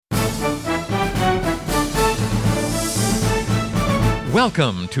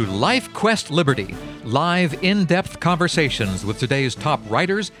Welcome to Life Quest Liberty, live in-depth conversations with today's top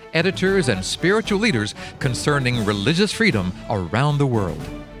writers, editors, and spiritual leaders concerning religious freedom around the world.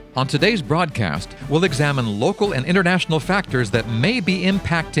 On today's broadcast, we'll examine local and international factors that may be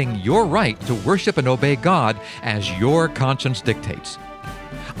impacting your right to worship and obey God as your conscience dictates.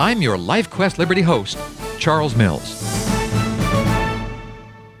 I'm your Life Quest Liberty host, Charles Mills.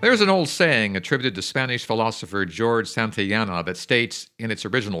 There's an old saying attributed to Spanish philosopher George Santayana that states, in its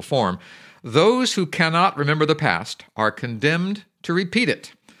original form, "Those who cannot remember the past are condemned to repeat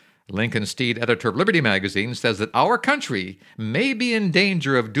it." Lincoln Steed, editor of Liberty magazine, says that our country may be in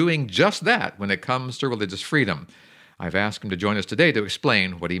danger of doing just that when it comes to religious freedom. I've asked him to join us today to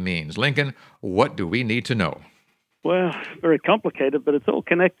explain what he means. Lincoln, what do we need to know? Well, very complicated, but it's all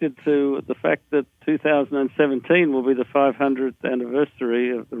connected to the fact that 2017 will be the 500th anniversary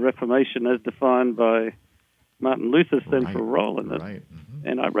of the Reformation as defined by Martin Luther's central role in it. Right. Mm-hmm.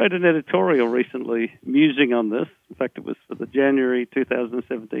 And I wrote an editorial recently musing on this. In fact, it was for the January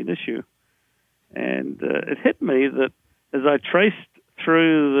 2017 issue. And it hit me that as I traced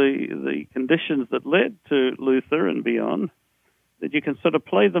through the conditions that led to Luther and beyond, that you can sort of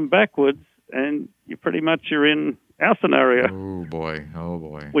play them backwards and you're in our scenario. Oh,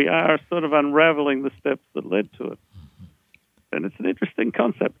 boy. We are sort of unraveling the steps that led to it. And it's an interesting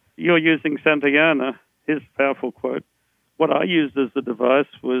concept. You're using Santayana, his powerful quote. What I used as the device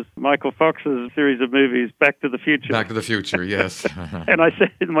was Michael Fox's series of movies, Back to the Future. Back to the Future, yes. And I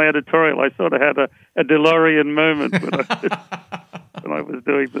said in my editorial, I sort of had a DeLorean moment when I was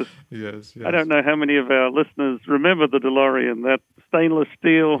doing this. Yes. I don't know how many of our listeners remember the DeLorean, that stainless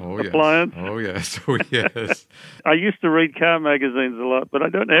steel appliance. Oh, yes. I used to read car magazines a lot, but I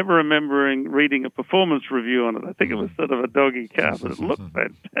don't ever remember reading a performance review on it. I think it was sort of a doggy car, but it looked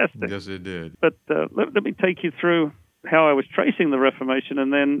fantastic. Yes, it did. But let me take you through how I was tracing the Reformation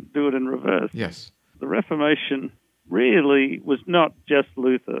and then do it in reverse. Yes. The Reformation really was not just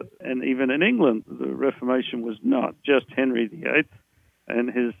Luther, and even in England, the Reformation was not just Henry VIII and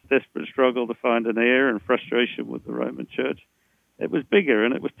his desperate struggle to find an heir and frustration with the Roman Church. It was bigger,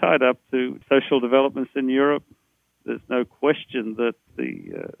 and it was tied up to social developments in Europe. There's no question that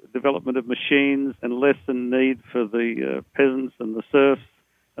the development of machines and lessened need for the peasants and the serfs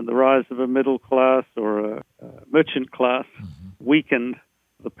and the rise of a middle class or a merchant class weakened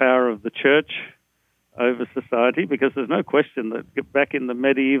the power of the church over society, because there's no question that back in the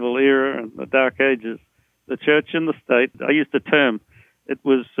medieval era and the Dark Ages, the church and the state, I used a term, it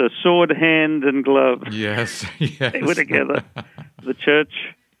was sword, hand, and glove. Yes. They were together. The church,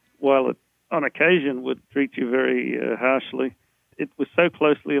 while it on occasion would treat you very harshly, it was so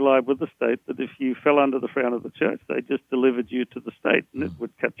closely allied with the state that if you fell under the frown of the church, they just delivered you to the state and it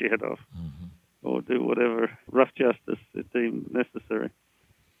would cut your head off or do whatever rough justice it deemed necessary.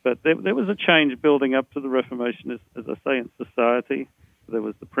 But there was a change building up to the Reformation, as I say, in society. There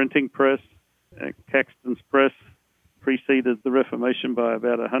was the printing press. Caxton's press preceded the Reformation by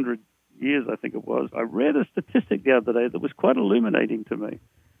about 100 years, I think it was. I read a statistic the other day that was quite illuminating to me,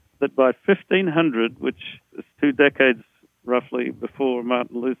 that by 1500, which is 2 decades roughly before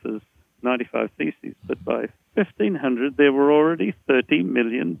Martin Luther's 95 Theses, but by 1500 there were already 30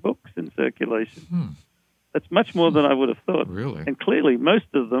 million books in circulation. That's much more than I would have thought. Really? And clearly most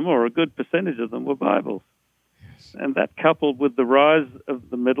of them, or a good percentage of them, were Bibles. Yes. And that coupled with the rise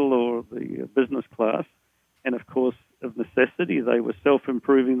of the middle or the business class, and of course of necessity, they were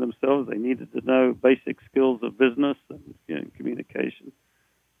self-improving themselves. They needed to know basic skills of business and communication,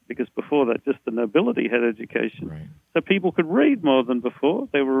 because before that, just the nobility had education. Right. So people could read more than before.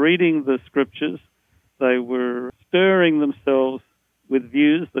 They were reading the scriptures. They were stirring themselves with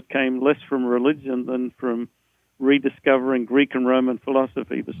views that came less from religion than from rediscovering Greek and Roman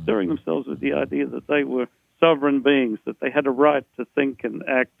philosophy, but stirring themselves with the idea that they were sovereign beings, that they had a right to think and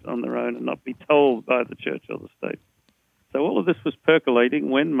act on their own and not be told by the church or the state. So all of this was percolating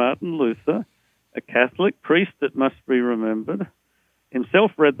when Martin Luther, a Catholic priest, it must be remembered,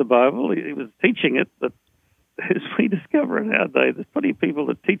 himself read the Bible. He was teaching it, but as we discover in our day, there's plenty of people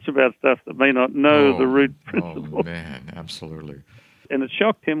that teach about stuff that may not know the root principle. Oh, man, absolutely. And it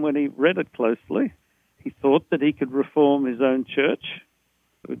shocked him when he read it closely. He thought that he could reform his own church.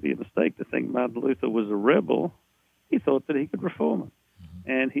 It would be a mistake to think Martin Luther was a rebel. He thought that he could reform it.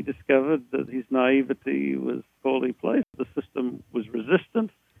 And he discovered that his naivety was poorly placed. The system was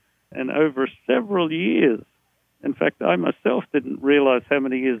resistant. And over several years, in fact, I myself didn't realize how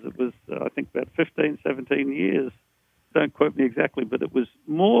many years it was, I think about 15, 17 years. Don't quote me exactly, but it was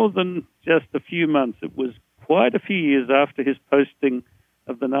more than just a few months. It was quite a few years after his posting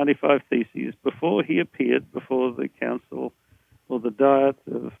of the 95 Theses, before he appeared before the council or the diet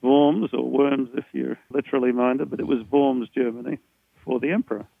of Worms, or worms if you're literally minded, but it was Worms, Germany, for the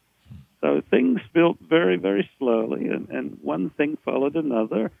emperor. So things built very, very slowly, and one thing followed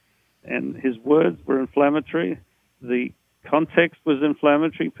another, and his words were inflammatory. The context was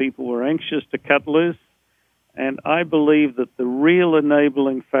inflammatory. People were anxious to cut loose, and I believe that the real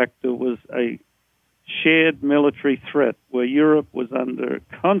enabling factor was a shared military threat where Europe was under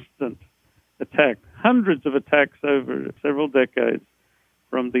constant attack, hundreds of attacks over several decades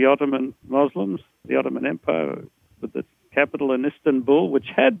from the Ottoman Muslims, the Ottoman Empire, with the capital in Istanbul, which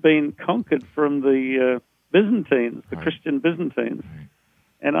had been conquered from the Byzantines, the Christian Byzantines.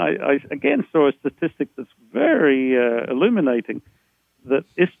 And I again saw a statistic that's very illuminating, that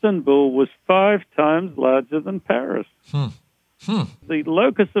Istanbul was 5 times larger than Paris. The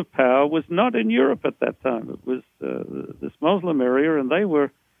locus of power was not in Europe at that time. It was this Muslim area, and they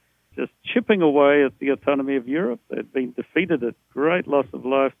were just chipping away at the autonomy of Europe. They'd been defeated at great loss of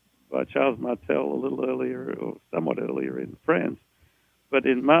life by Charles Martel a little earlier, or somewhat earlier, in France. But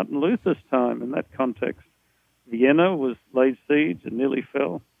in Martin Luther's time, in that context, Vienna was laid siege and nearly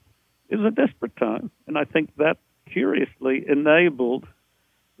fell. It was a desperate time, and I think that curiously enabled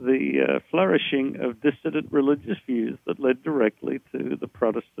the flourishing of dissident religious views that led directly to the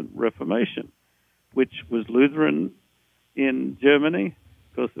Protestant Reformation, which was Lutheran in Germany.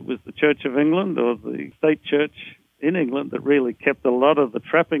 Of course, it was the Church of England, or the state church in England, that really kept a lot of the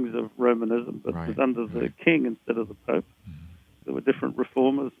trappings of Romanism, but was under the king instead of the Pope. There were different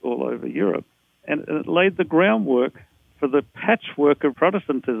reformers all over Europe. And it laid the groundwork for the patchwork of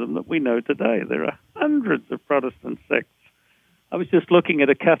Protestantism that we know today. There are hundreds of Protestant sects. I was just looking at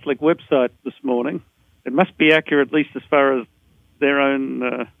a Catholic website this morning. It must be accurate, at least as far as their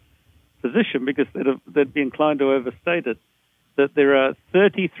own position, because they'd be inclined to overstate it, that there are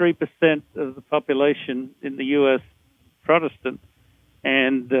 33% of the population in the U.S. Protestant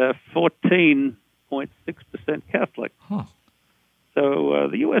and 14.6% Catholic. So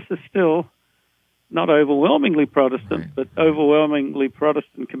the U.S. is still not overwhelmingly Protestant, but overwhelmingly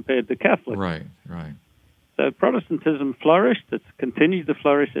Protestant compared to Catholic. Right. So Protestantism flourished. It's continued to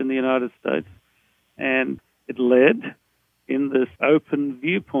flourish in the United States, and it led, in this open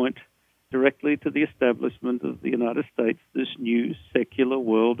viewpoint, directly to the establishment of the United States, this new secular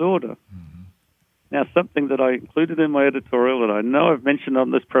world order. Now, something that I included in my editorial that I know I've mentioned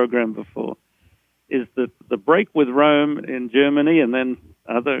on this program before is that the break with Rome in Germany and then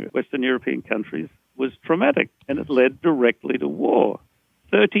other Western European countries was traumatic, and it led directly to war.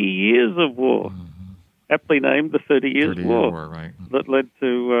 30 years of war, aptly named the 30 Years' War, that led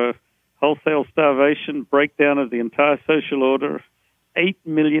to wholesale starvation, breakdown of the entire social order. 8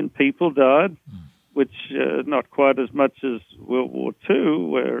 million people died, which not quite as much as World War II,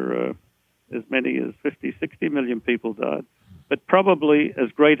 where as many as 50, 60 million people died, but probably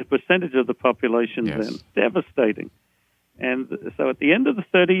as great a percentage of the population then. Devastating. And so at the end of the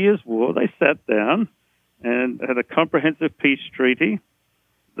 30 Years' War, they sat down and had a comprehensive peace treaty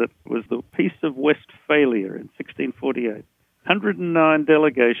that was the Peace of Westphalia in 1648. 109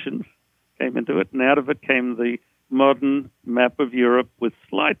 delegations came into it, and out of it came the modern map of Europe with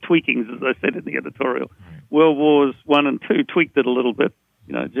slight tweakings, as I said in the editorial. World Wars I and II tweaked it a little bit.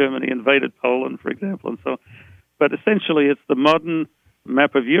 Germany invaded Poland, for example, and so on. But essentially, it's the modern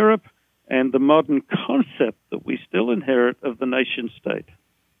map of Europe and the modern concept that we still inherit of the nation state.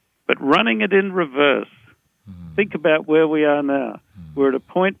 But running it in reverse, think about where we are now. We're at a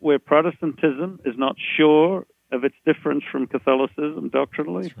point where Protestantism is not sure of its difference from Catholicism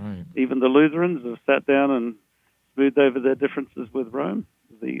doctrinally. Even the Lutherans have sat down and smoothed over their differences with Rome.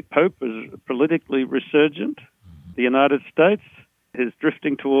 The Pope is politically resurgent. The United States is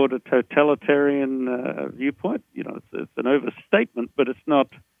drifting toward a totalitarian viewpoint. It's an overstatement, but it's not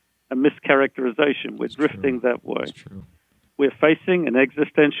a mischaracterization. We're drifting that way. We're facing an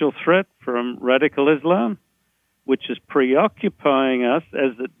existential threat from radical Islam, which is preoccupying us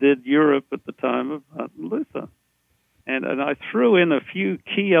as it did Europe at the time of Martin Luther. And I threw in a few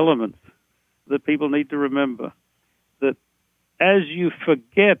key elements that people need to remember. That as you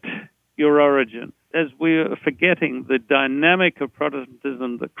forget your origin, as we are forgetting the dynamic of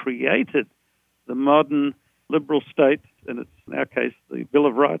Protestantism that created the modern liberal state, and it's in our case the Bill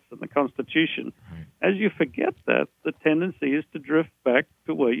of Rights and the Constitution, as you forget that, the tendency is to drift back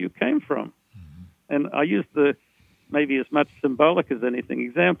to where you came from. And I use the maybe as much symbolic as anything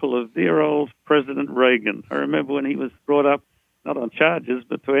example of dear old President Reagan. I remember when he was brought up, not on charges,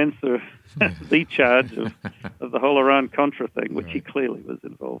 but to answer the charge of the whole Iran-Contra thing, which he clearly was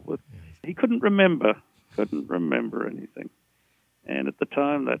involved with. He couldn't remember anything. And at the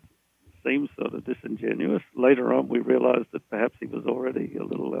time, that seems sort of disingenuous. Later on, we realized that perhaps he was already a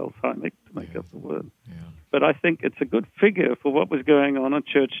little Alzheimic, to make up the word. Yeah. But I think it's a good figure for what was going on in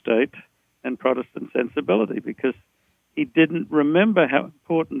church-state and Protestant sensibility, because he didn't remember how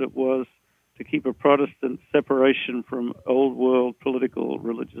important it was to keep a Protestant separation from old world political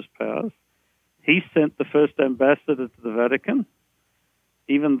religious powers. He sent the first ambassador to the Vatican,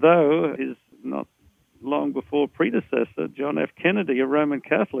 even though his not long before predecessor, John F. Kennedy, a Roman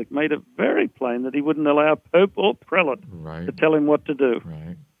Catholic, made it very plain that he wouldn't allow pope or prelate to tell him what to do.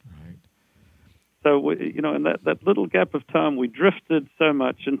 Right. So, in that little gap of time, we drifted so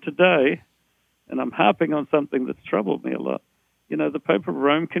much. And today, and I'm harping on something that's troubled me a lot, the Pope of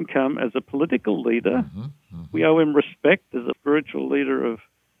Rome can come as a political leader. We owe him respect as a spiritual leader of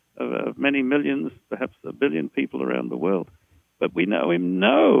many millions, perhaps a billion people around the world. But we know him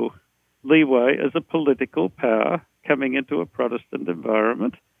no leeway as a political power coming into a Protestant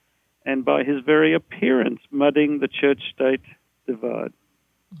environment, and by his very appearance mudding the church-state divide.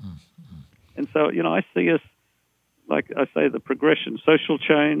 And so, I see us, like I say, the progression, social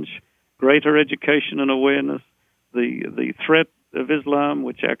change, greater education and awareness, the threat of Islam,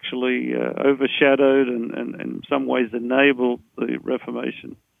 which actually overshadowed and in some ways enabled the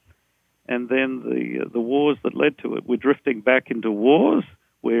Reformation, and then the wars that led to it. We're drifting back into wars.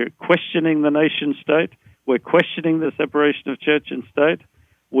 We're questioning the nation-state. We're questioning the separation of church and state.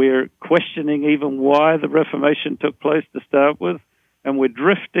 We're questioning even why the Reformation took place to start with. And we're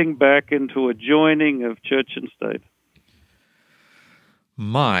drifting back into a joining of church and state.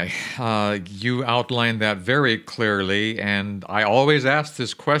 You outlined that very clearly, and I always ask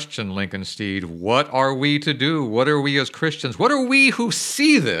this question, Lincoln Steed, what are we to do? What are we as Christians? What are we who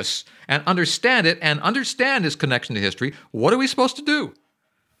see this and understand it and understand its connection to history? What are we supposed to do?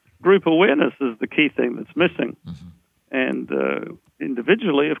 Group awareness is the key thing that's missing. And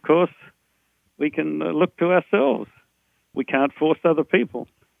individually, of course, we can look to ourselves. We can't force other people.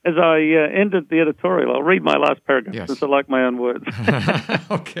 As I ended the editorial, I'll read my last paragraph since I like my own words.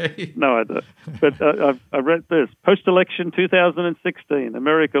 Okay. No, I don't. But I read this. Post-election 2016,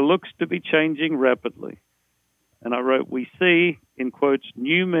 America looks to be changing rapidly. And I wrote, we see, in quotes,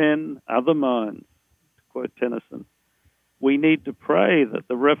 new men, other minds, to quote Tennyson. We need to pray that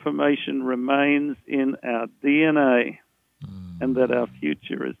the Reformation remains in our DNA and that our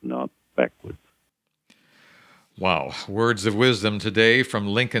future is not backwards. Wow. Words of wisdom today from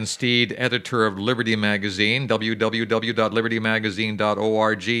Lincoln Steed, editor of Liberty Magazine.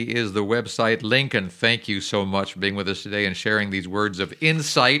 www.libertymagazine.org is the website. Lincoln, thank you so much for being with us today and sharing these words of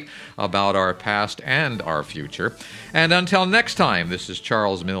insight about our past and our future. And until next time, this is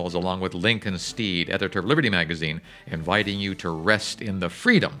Charles Mills along with Lincoln Steed, editor of Liberty Magazine, inviting you to rest in the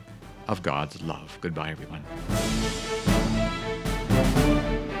freedom of God's love. Goodbye, everyone.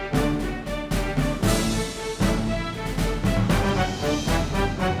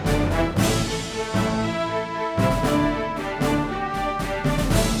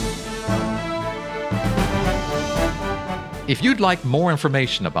 If you'd like more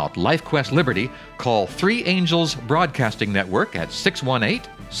information about LifeQuest Liberty, call Three Angels Broadcasting Network at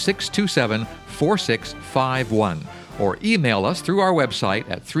 618-627-4651 or email us through our website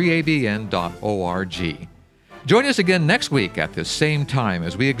at 3abn.org. Join us again next week at this same time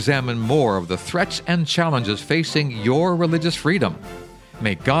as we examine more of the threats and challenges facing your religious freedom.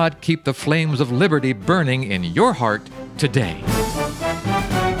 May God keep the flames of liberty burning in your heart today.